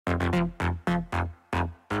I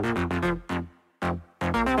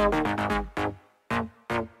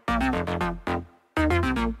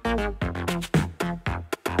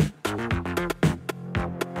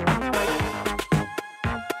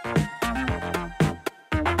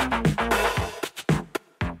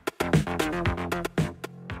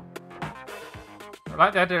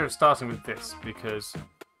like the idea of starting with this because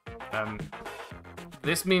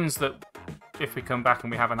this means that if we come back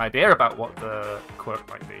and we have an idea about what the quirk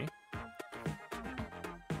might be,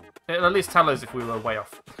 it'll at least tell us if we were way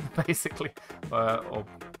off, basically. Or,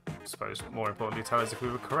 I suppose, more importantly, tell us if we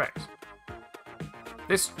were correct.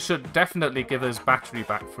 This should definitely give us battery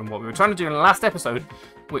back from what we were trying to do in the last episode,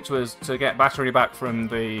 which was to get battery back from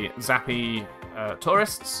the zappy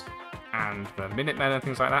tourists and the Minutemen and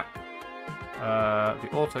things like that. The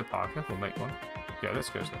auto parker will make one. Yeah, let's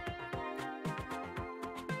go.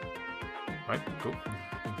 Right, cool.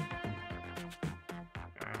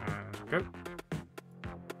 And go.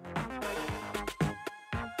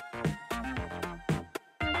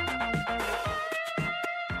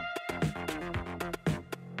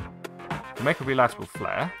 To make a relightable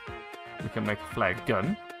flare, we can make a flare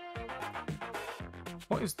gun.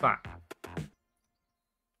 What is that?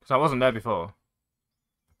 Because I wasn't there before.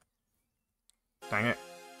 Dang it.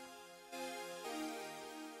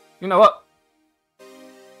 You know what?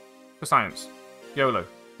 For science. YOLO.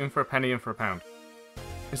 In for a penny, in for a pound.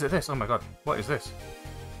 Is it this? Oh my god. What is this?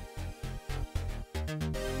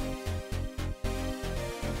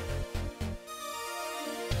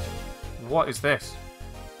 What is this?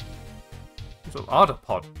 Some sort of Ardor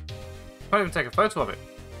pod. Can't even take a photo of it.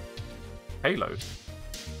 Payload.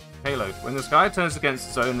 Payload. When the sky turns against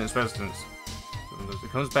its own and its residents, it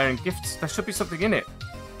becomes bearing gifts. There should be something in it.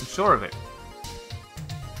 I'm sure of it.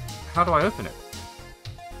 How do I open it?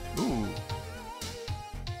 Ooh.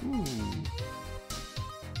 Ooh.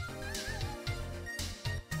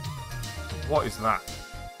 What is that?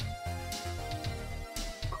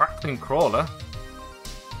 Crackling crawler?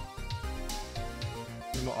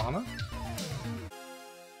 Any more armor?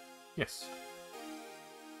 Yes.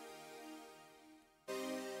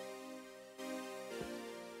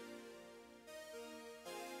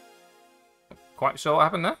 Quite sure what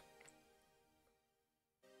happened there?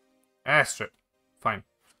 Airstrip. Fine.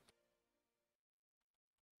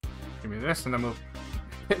 Give me this and then we'll...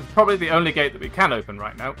 It's probably the only gate that we can open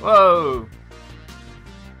right now. Whoa!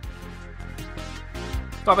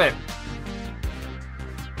 Stop it!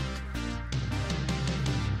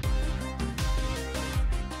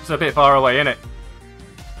 It's a bit far away, isn't it?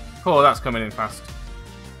 Oh, that's coming in fast.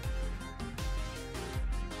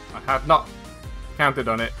 I had not counted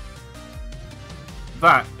on it.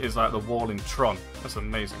 That is like the wall in Tron. That's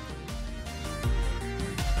amazing.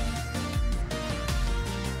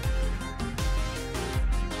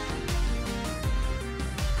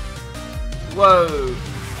 Whoa!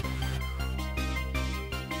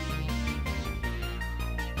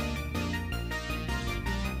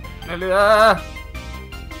 Nearly there!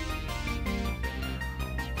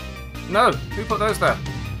 No! Who put those there?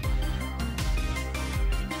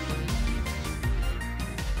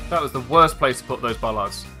 That was the worst place to put those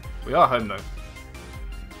bollards. We are home though.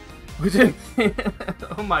 We did.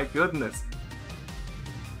 Oh my goodness.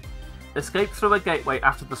 Escape through a gateway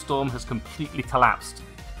after the storm has completely collapsed.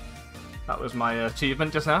 That was my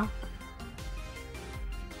achievement just now.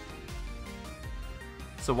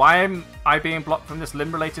 So why am I being blocked from this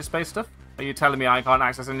limb-related space stuff? Are you telling me I can't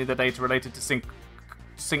access any of the data related to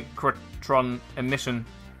synchrotron emission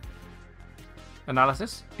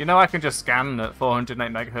analysis? You know I can just scan at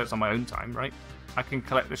 408 megahertz on my own time, right? I can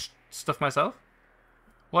collect this stuff myself.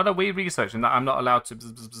 What are we researching that I'm not allowed to...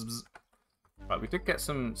 Bzz, bzz, bzz, bzz. Right, we did get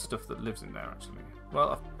some stuff that lives in there, actually.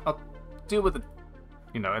 Well, I'll deal with the,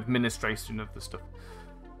 administration of the stuff.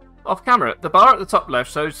 Off camera, the bar at the top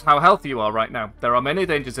left shows how healthy you are right now. There are many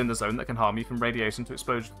dangers in the zone that can harm you, from radiation to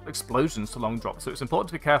explosions to long drops, so it's important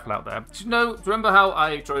to be careful out there. Do you remember how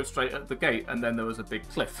I drove straight at the gate and then there was a big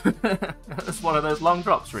cliff? That's one of those long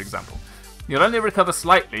drops, for example. You'll only recover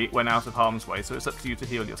slightly when out of harm's way, so it's up to you to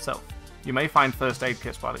heal yourself. You may find first aid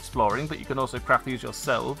kits while exploring, but you can also craft these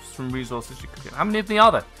yourselves from resources you can get. How many of them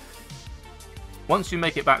are there? Once you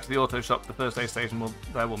make it back to the auto shop, the first aid station will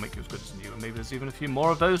make you as good as new, and maybe there's even a few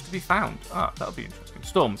more of those to be found. Ah, that'll be interesting.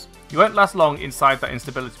 Storms. You won't last long inside that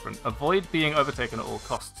instability front. Avoid being overtaken at all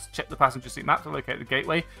costs. Check the passenger seat map to locate the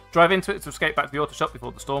gateway. Drive into it to escape back to the auto shop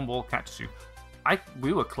before the storm wall catches you.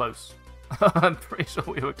 We were close. I'm pretty sure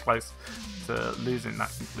we were close to losing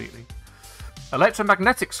that completely.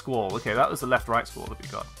 Electromagnetic squall. Okay, that was the left-right squall that we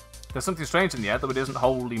got. There's something strange in the air, though it isn't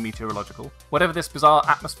wholly meteorological. Whatever this bizarre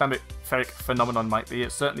atmospheric phenomenon might be,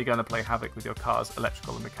 it's certainly going to play havoc with your car's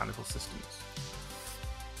electrical and mechanical systems.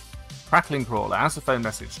 Crackling Crawler, answer phone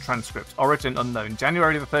message, transcript, origin unknown,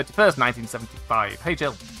 January the 31st, 1975. Hey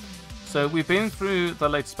Jill. So we've been through the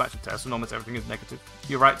latest batch of tests and almost everything is negative.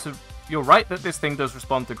 You're right that this thing does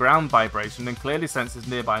respond to ground vibration and clearly senses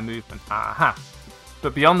nearby movement. Aha.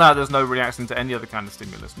 But beyond that, there's no reaction to any other kind of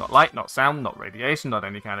stimulus. Not light, not sound, not radiation, not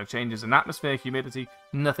any kind of changes in atmosphere, humidity,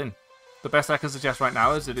 nothing. The best I can suggest right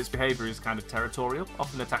now is that its behaviour is kind of territorial,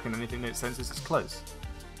 often attacking anything that it senses is close.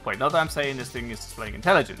 Wait, not that I'm saying this thing is displaying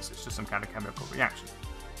intelligence, it's just some kind of chemical reaction.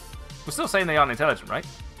 We're still saying they aren't intelligent, right?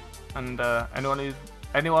 And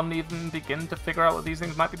anyone even begin to figure out what these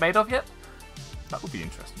things might be made of yet? That would be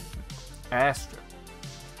interesting. Airstrip.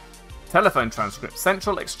 Telephone transcript.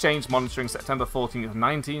 Central Exchange Monitoring, September 14th,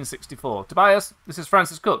 1964. Tobias, this is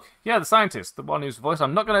Francis Cook. Yeah, the scientist. The one whose voice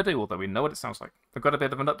I'm not going to do, although we know what it sounds like. I've got a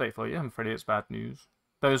bit of an update for you. I'm afraid it's bad news.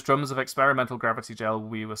 Those drums of experimental gravity gel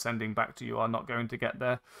we were sending back to you are not going to get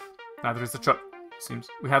there. Neither is the truck, it seems.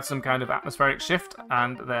 We had some kind of atmospheric shift,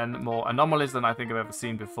 and then more anomalies than I think I've ever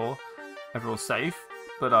seen before. Everyone's safe,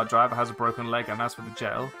 but our driver has a broken leg, and as for the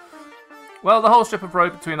gel... Well, the whole strip of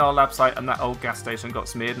road between our lab site and that old gas station got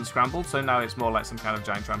smeared and scrambled, so now it's more like some kind of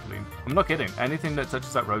giant trampoline. I'm not kidding. Anything that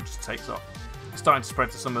touches that road just takes off. It's starting to spread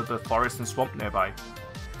to some of the forest and swamp nearby.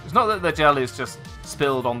 It's not that the gel is just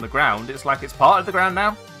spilled on the ground. It's like it's part of the ground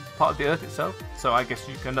now, part of the earth itself. So I guess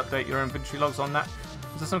you can update your inventory logs on that.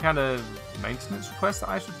 Is there some kind of maintenance request that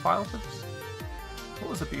I should file for this? What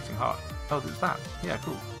was the beating heart? Oh, there's that. Yeah,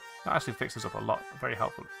 cool. That actually fixes up a lot. Very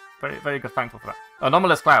helpful. Very, very good. Thankful for that.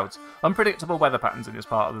 Anomalous clouds. Unpredictable weather patterns in this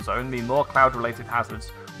part of the zone mean more cloud-related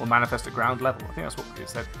hazards will manifest at ground level. I think that's what it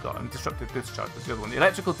said. And disruptive discharge was the other one. The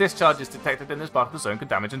electrical discharges detected in this part of the zone can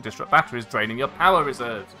damage and disrupt batteries, draining your power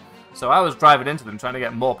reserves. So I was driving into them trying to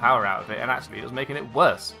get more power out of it, and actually it was making it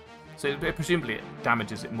worse. So it presumably it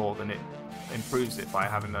damages it more than it improves it by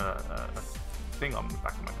having a thing on the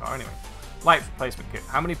back of my car. Anyway, light replacement kit.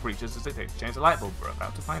 How many breaches does it take to change a light bulb? We're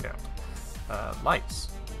about to find out. Lights.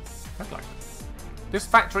 Headlight. This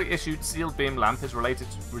factory-issued sealed beam lamp is rated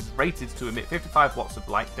to emit 55 watts of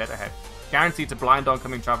light dead ahead, guaranteed to blind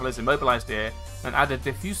oncoming travellers, immobilise the air, and add a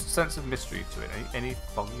diffuse sense of mystery to it. Any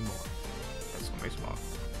foggy more? Exclamation mark.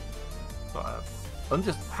 But,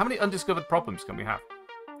 how many undiscovered problems can we have?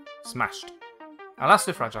 Smashed. Alas,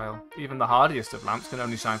 so fragile. Even the hardiest of lamps can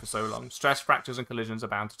only shine for so long. Stress, fractures, and collisions are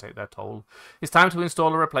bound to take their toll. It's time to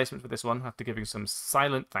install a replacement for this one, after giving some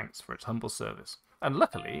silent thanks for its humble service. And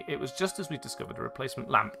luckily, it was just as we discovered a replacement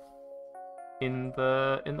lamp in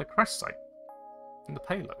the crash site, in the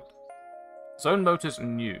payload. Zone motors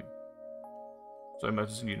new. Zone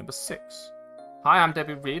motors new number 6. Hi, I'm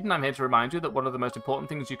Debbie Reed, and I'm here to remind you that one of the most important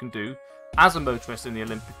things you can do as a motorist in the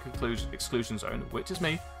Olympic exclusion zone, which is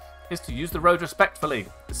me, is to use the road respectfully.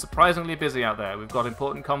 It's surprisingly busy out there. We've got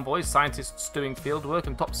important convoys, scientists doing field work,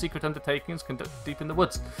 and top secret undertakings conducted deep in the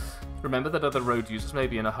woods. Remember that other road users may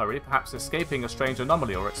be in a hurry, perhaps escaping a strange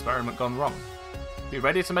anomaly or experiment gone wrong. Be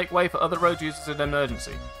ready to make way for other road users in an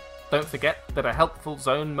emergency. Don't forget that a helpful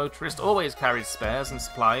zone motorist always carries spares and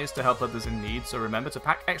supplies to help others in need, so remember to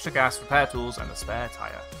pack extra gas, repair tools, and a spare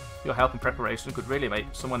tyre. Your help and preparation could really make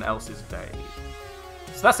someone else's day.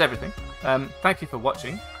 So that's everything. Thank you for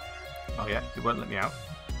watching. Oh yeah, you won't let me out.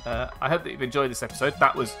 I hope that you've enjoyed this episode.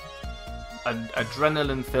 That was an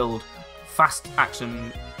adrenaline-filled, fast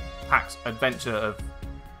action-packed adventure of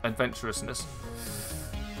adventurousness.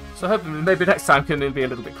 So I hope maybe next time can be a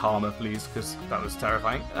little bit calmer, please, because that was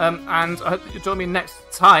terrifying. And I hope that you'll join me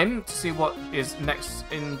next time to see what is next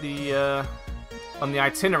in the on the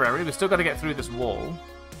itinerary. We've still got to get through this wall,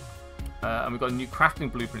 and we've got a new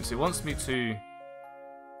crafting blueprint. So it wants me to.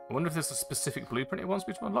 I wonder if there's a specific blueprint it wants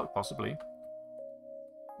me to unlock, possibly.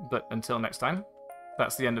 But until next time,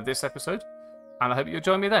 that's the end of this episode, and I hope you'll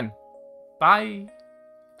join me then. Bye!